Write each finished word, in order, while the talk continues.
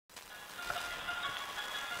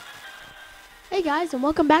Hey guys, and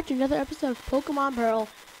welcome back to another episode of Pokemon Pearl.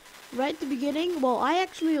 Right at the beginning, well, I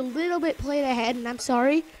actually a little bit played ahead, and I'm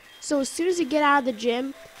sorry. So as soon as you get out of the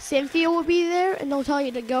gym, Cynthia will be there, and they'll tell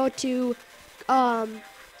you to go to, what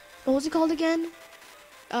was it called again?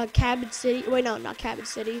 Cabin City. Wait, no, not Cabin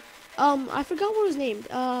City. I forgot what his name.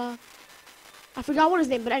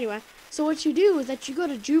 But anyway. So what you do is that you go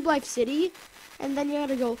to Jubilife City, and then you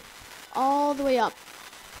gotta go all the way up.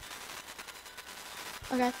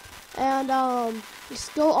 Okay. And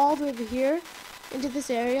just go all the way over here into this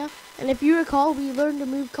area. And if you recall, we learned a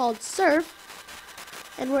move called Surf,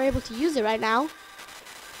 and we're able to use it right now.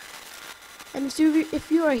 And if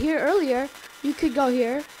you were here earlier, you could go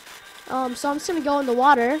here. So I'm just gonna go in the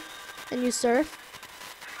water and use Surf.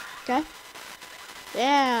 Okay.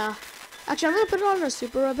 Yeah. Actually, I'm gonna put it on a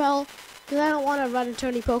Super Repel because I don't want to run into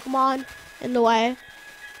any Pokemon in the way.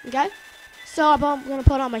 Okay. So I'm gonna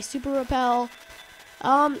put on my Super Repel.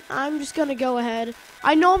 I'm just gonna go ahead.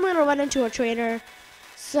 I know I'm gonna run into a trainer,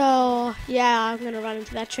 so yeah, I'm gonna run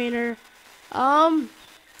into that trainer. Okay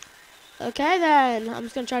then, I'm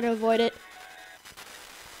just gonna try to avoid it.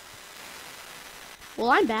 Well,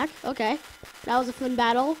 I'm back. Okay, that was a fun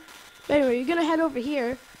battle. But anyway, you're gonna head over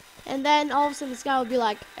here, and then all of a sudden this guy will be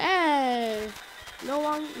like, "Hey, no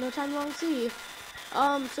time long see."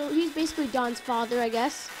 So he's basically Don's father, I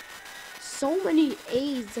guess. So many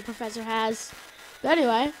A's the professor has. But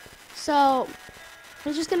anyway, so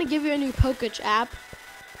I'm just gonna give you a new Poketch app.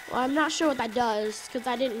 Well, I'm not sure what that does because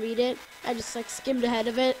I didn't read it. I just like skimmed ahead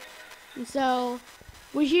of it. And so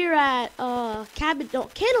we're here at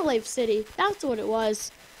Canalave City. That's what it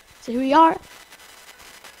was. So here we are.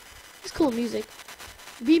 It's cool music.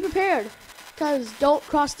 Be prepared, cause don't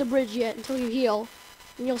cross the bridge yet until you heal,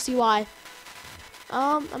 and you'll see why.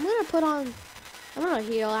 I'm gonna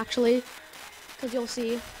heal actually, cause you'll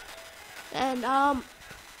see. And I'm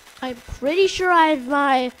pretty sure I have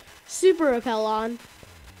my Super Repel on.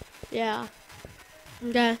 Yeah.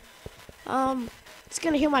 Okay. It's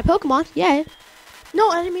gonna heal my Pokemon. Yeah.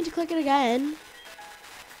 No, I didn't mean to click it again.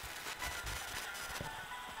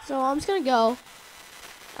 So I'm just gonna go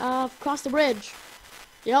across the bridge.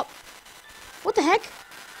 Yep. What the heck?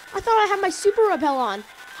 I thought I had my Super Repel on.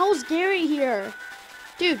 How's Garry here?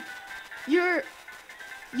 Dude, you're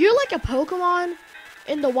like a Pokemon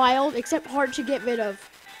in the wild, except hard to get rid of.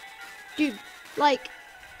 Dude, like,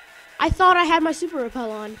 I thought I had my Super Repel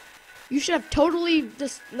on. You should have totally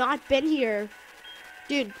just not been here.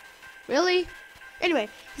 Dude, really? Anyway,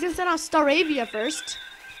 he's gonna send out Staravia first.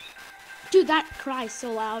 Dude, that cries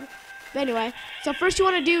so loud. But anyway, so first you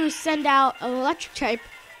want to do is send out an electric type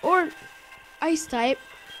or ice type.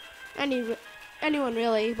 Anyone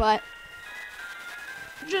really, but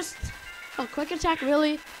just a quick attack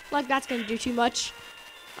really, like that's gonna do too much.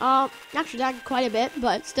 Actually that quite a bit,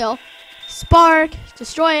 but still. Spark,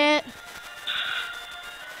 destroy it.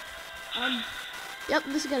 Yep,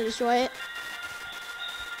 this is gonna destroy it.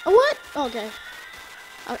 Oh, what? Oh, okay.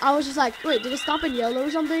 I was just like, wait, did it stop in yellow or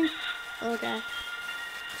something? Okay.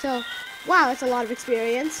 So, wow, that's a lot of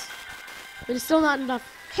experience. But it's still not enough.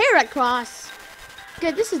 Heracross!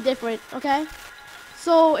 Okay, this is different, okay?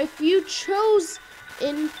 So, if you chose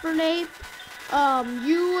Infernape,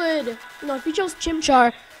 if you chose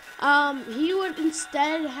Chimchar, he would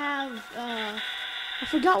instead have, I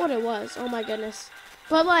forgot what it was. Oh my goodness.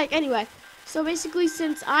 But like, anyway. So basically,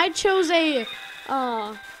 since I chose a,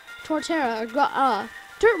 Torterra,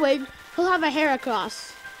 Turtwig, he'll have a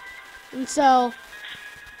Heracross. And so,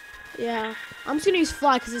 yeah. I'm just gonna use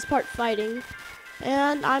Fly because it's part fighting.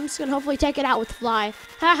 And I'm just gonna hopefully take it out with Fly.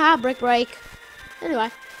 Haha, break.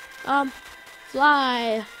 Anyway,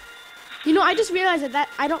 Fly. You know, I just realized that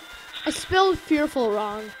I spelled Fearful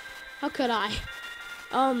wrong. How could I?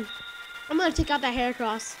 I'm gonna take out that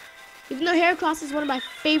Heracross. Even though Heracross is one of my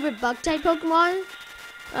favorite bug-type Pokemon,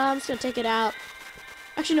 I'm just gonna take it out.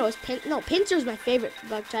 Actually, no, Pinsir's my favorite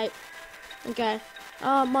bug-type. Okay.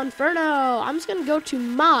 Monferno. I'm just gonna go to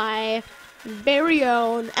my very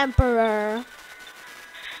own Emperor.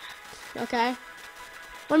 Okay.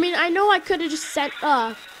 Well, I mean, I know I could have just kept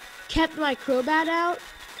my Crobat out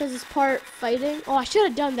because it's part fighting. Oh, I should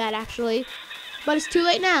have done that actually, but it's too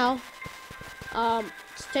late now.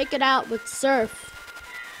 Just take it out with Surf.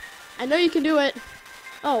 I know you can do it.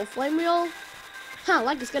 Oh, Flame Wheel? Huh,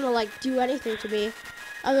 like it's gonna like do anything to me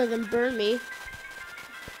other than burn me.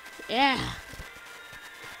 Yeah.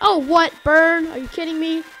 Oh, what? Burn? Are you kidding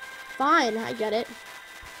me? Fine, I get it.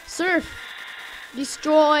 Surf.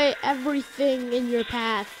 Destroy everything in your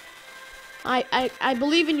path. I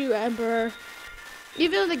believe in you, Emperor.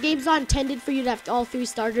 Even though the game's not intended for you to have all 3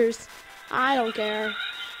 starters, I don't care.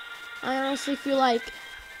 I honestly feel like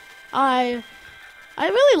I I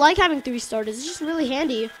really like having 3 starters. It's just really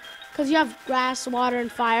handy because you have grass, water,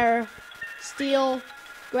 and fire, steel,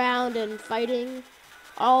 ground, and fighting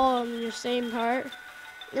all on your same part.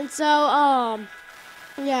 And so,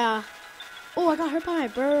 yeah. Oh, I got hurt by my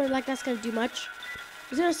bird. Like, that's going to do much. I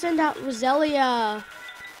was going to send out Roselia. I'm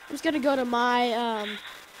just going to go to my,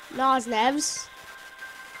 Nas Nevs.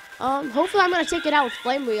 Hopefully I'm going to take it out with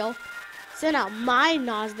Flame Wheel. Send out my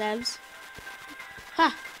Nas Nevs.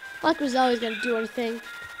 Ha! Like Roselia's going to do anything.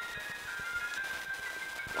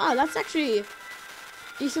 Wow, that's actually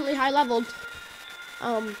decently high leveled.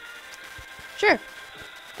 Sure.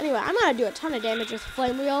 Anyway, I'm going to do a ton of damage with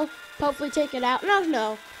Flame Wheel. Hopefully take it out.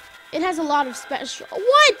 No. It has a lot of special...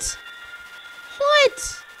 What?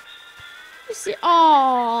 What? You see...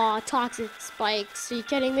 Oh, toxic spikes. Are you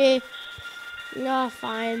kidding me? No,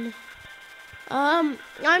 fine. I'm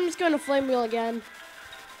just going to Flame Wheel again.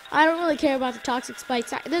 I don't really care about the toxic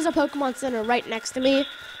spikes. There's a Pokemon Center right next to me.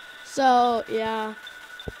 So, yeah.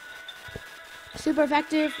 Super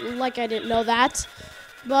effective. Like I didn't know that.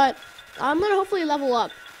 But I'm going to hopefully level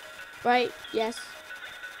up. Right? Yes.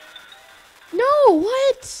 No,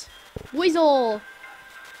 what? Weasel.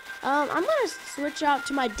 I'm going to switch out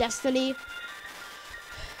to my Destiny.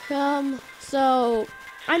 So,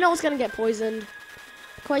 I know it's going to get poisoned.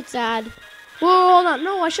 Quite sad. Whoa, hold on.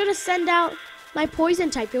 No, I should have sent out my poison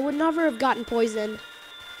type. It would never have gotten poisoned.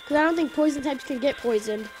 Because I don't think poison types can get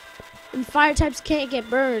poisoned. And fire types can't get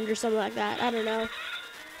burned or something like that. I don't know.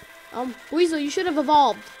 Weasel, you should have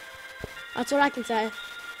evolved. That's what I can say.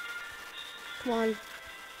 Come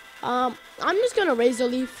on. I'm just going to Razor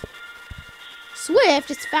Leaf. Swift,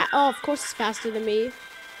 it's fast. Oh, of course it's faster than me.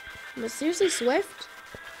 But seriously, Swift?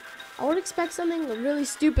 I would expect something really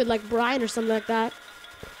stupid like Brian or something like that.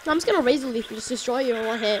 I'm just going to Razor Leaf and just destroy you in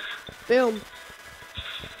one hit. Boom.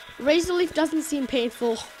 Razor Leaf doesn't seem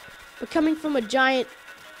painful. But coming from a giant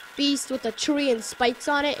beast with a tree and spikes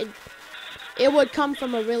on it, it would come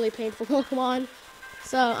from a really painful Pokemon.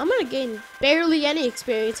 So, I'm going to gain barely any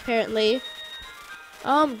experience, apparently.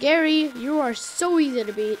 Garry, you are so easy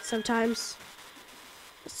to beat sometimes.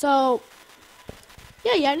 So,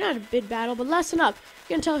 yeah, not a big battle, but lesson up.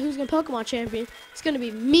 You're going to tell who's going to Pokemon champion. It's going to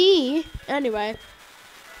be me. Anyway.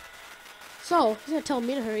 So, he's going to tell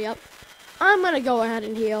me to hurry up. I'm going to go ahead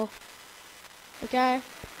and heal. Okay?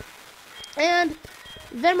 And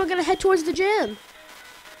then we're going to head towards the gym.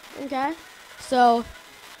 Okay? So,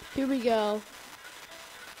 here we go.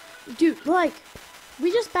 Dude, like,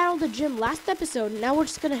 we just battled the gym last episode. Now we're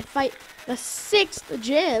just going to fight the 6th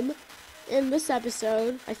gym in this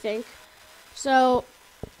episode, I think. So,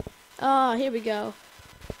 here we go.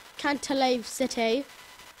 Cantalave City.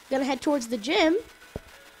 Gonna head towards the gym.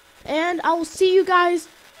 And I will see you guys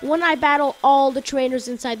when I battle all the trainers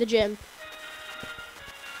inside the gym.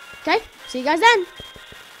 Okay? See you guys then.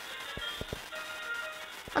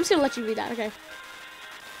 I'm just gonna let you read that, okay?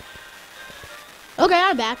 Okay,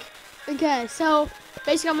 I'm back. Okay, so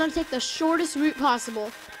basically I'm gonna take the shortest route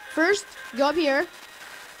possible. First, go up here.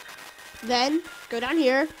 Then, go down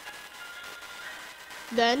here.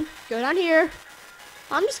 Then, go down here.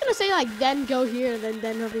 I'm just gonna say like, then go here,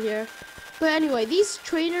 then over here. But anyway, these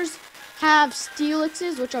trainers have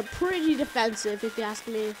Steelixes, which are pretty defensive, if you ask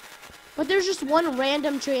me. But there's just one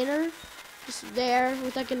random trainer, just there,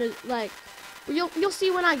 with like, you'll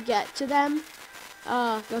see when I get to them.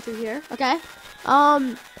 Go through here, okay.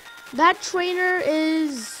 That trainer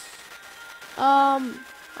is,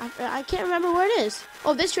 I can't remember where it is.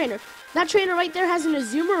 Oh, this trainer. That trainer right there has an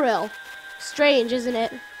Azumarill. Strange, isn't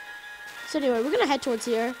it? So anyway, we're gonna head towards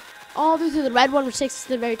here. All the way to the red one, which takes us to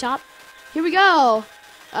the very top. Here we go.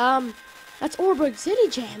 That's Orberg City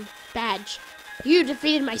Jam badge. You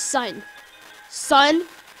defeated my son. Son?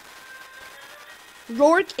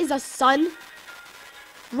 Rourke is a son?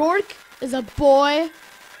 Rourke is a boy?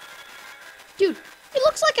 Dude, he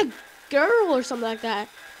looks like a girl or something like that.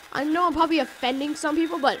 I know I'm probably offending some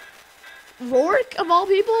people, but Rourke, of all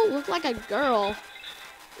people, looked like a girl.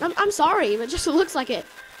 I'm sorry, but it just looks like it.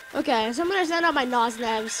 Okay, so I'm gonna send out my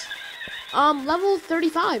Nosnevs. Level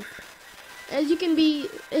 35. As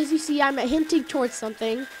you see, I'm hinting towards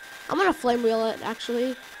something. I'm gonna Flame Wheel it,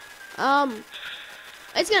 actually.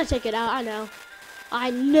 It's gonna take it out, I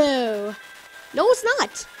know. No, it's not.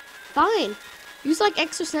 Fine. Use like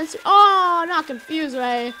extra sensor. Oh, not Confuse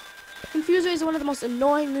Ray. Confuse Ray is one of the most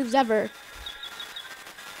annoying moves ever.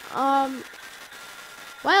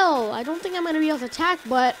 Well, I don't think I'm gonna be able to attack,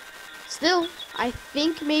 but still, I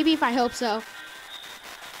think maybe if I hope so.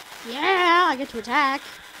 Yeah, I get to attack.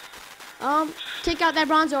 Take out that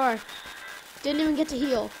Bronzor. Didn't even get to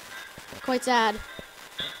heal. Quite sad.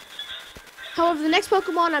 However, the next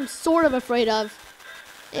Pokemon I'm sort of afraid of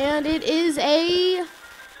And it is a,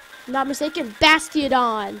 not mistaken,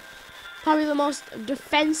 Bastiodon. Probably the most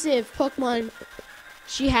defensive Pokemon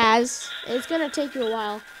she has. It's going to take you a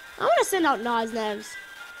while. I'm going to send out Nosnevs.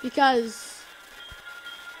 Because,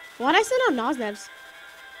 why'd I send out Nosnevs?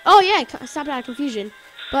 Oh yeah, I stopped out of confusion.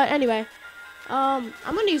 But anyway, I'm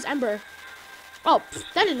going to use Ember. Oh,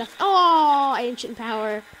 that did enough. Oh, Ancient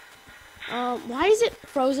Power. Why is it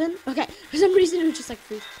frozen? Okay, for some reason it was just like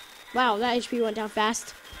freeze. Wow, that HP went down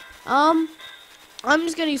fast. I'm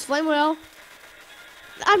just gonna use Flame Wheel.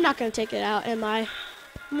 I'm not gonna take it out, am I?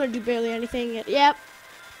 I'm gonna do barely anything. Yep.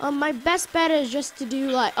 My best bet is just to do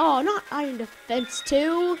like, oh, not Iron Defense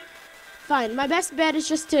 2. Fine. My best bet is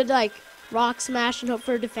just to like Rock Smash and hope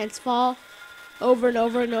for a Defense Fall over and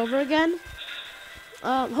over and over again.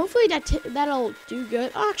 Hopefully that'll do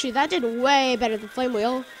good. Oh, actually, that did way better than Flame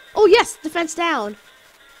Wheel. Oh yes, Defense down.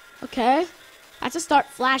 Okay, that's a start.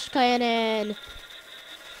 Flash Cannon.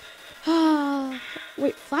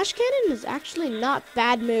 Wait, Flash Cannon is actually not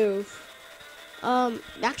bad move.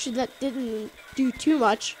 Actually that didn't do too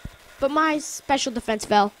much, but my special defense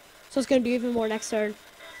fell, so it's gonna do even more next turn.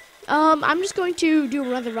 I'm just going to do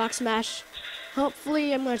another Rock Smash.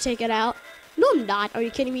 Hopefully I'm gonna take it out. No, I'm not. Are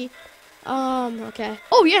you kidding me? Okay.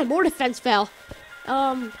 Oh yeah, more defense fell.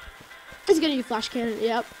 It's gonna do Flash Cannon.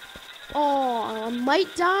 Yep. Oh, I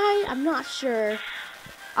might die. I'm not sure.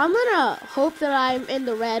 I'm gonna hope that I'm in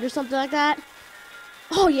the red or something like that.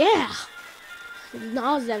 Oh yeah.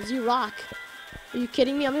 Nosnevs, you rock. Are you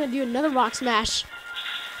kidding me? I'm gonna do another Rock Smash.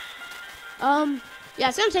 Yeah,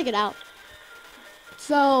 it's gonna take it out.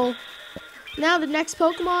 So now the next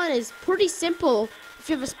Pokemon is pretty simple if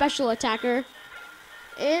you have a special attacker.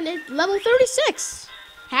 And it's level 36.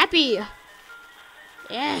 Happy.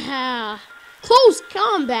 Yeah. Close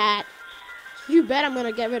combat. You bet I'm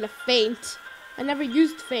gonna get rid of Faint. I never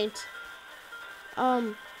used Faint.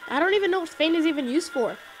 I don't even know what Faint is even used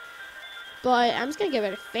for. But I'm just gonna get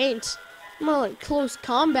rid of Faint. I'm gonna like close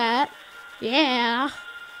combat. Yeah.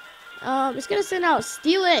 It's gonna send out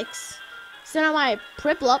Steelix. Send out my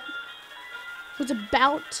Piplup. Who's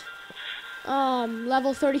about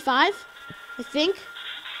level 35, I think.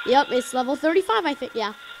 Yep, it's level 35, I think.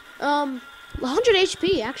 Yeah. 100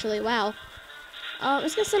 HP actually. Wow.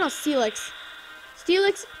 It's gonna send out Steelix.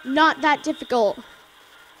 Steelix, not that difficult.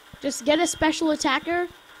 Just get a special attacker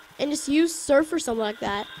and just use Surf or something like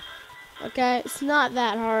that. Okay, it's not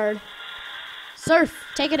that hard. Surf,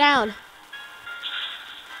 take it down.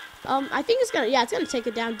 I think it's gonna take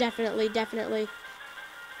it down, definitely.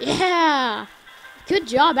 Yeah! Good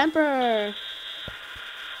job, Emperor.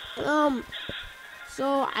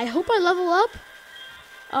 So I hope I level up.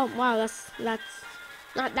 Oh wow, that's not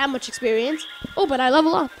that much experience. Oh, but I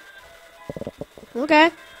level up.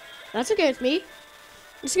 Okay, that's okay with me.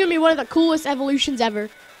 This is gonna be one of the coolest evolutions ever.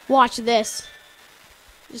 Watch this.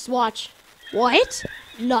 Just watch. What?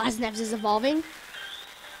 Nosnevs is evolving.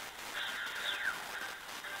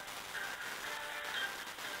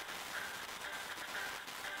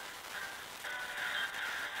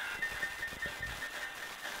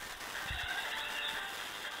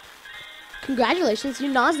 Congratulations,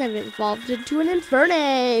 your Nosnev evolved into an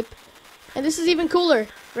Infernape. And this is even cooler.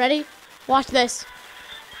 Ready? Watch this.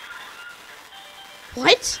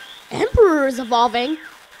 What? Emperor is evolving?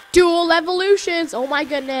 Dual evolutions. Oh my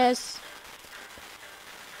goodness.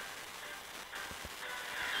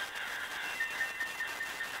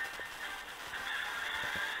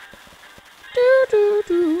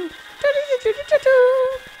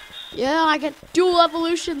 Yeah, I get dual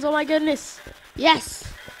evolutions. Oh my goodness. Yes.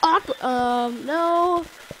 No.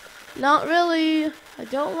 Not really. I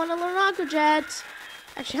don't want to learn Aqua Jet.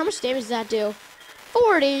 Actually, how much damage does that do?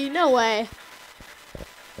 40. No way.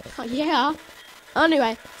 Oh, yeah.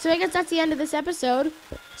 Anyway, so I guess that's the end of this episode.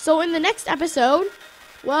 So in the next episode,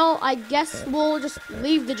 well, I guess we'll just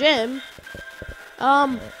leave the gym.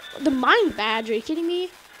 The Mind Badge. Are you kidding me?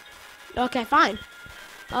 Okay, fine.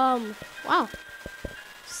 Wow.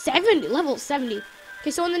 Level 70. Okay,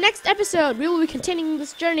 so in the next episode, we will be continuing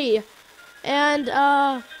this journey. And,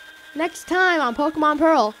 next time on Pokemon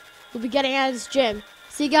Pearl, we'll be getting out of this gym.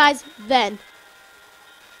 See you guys then.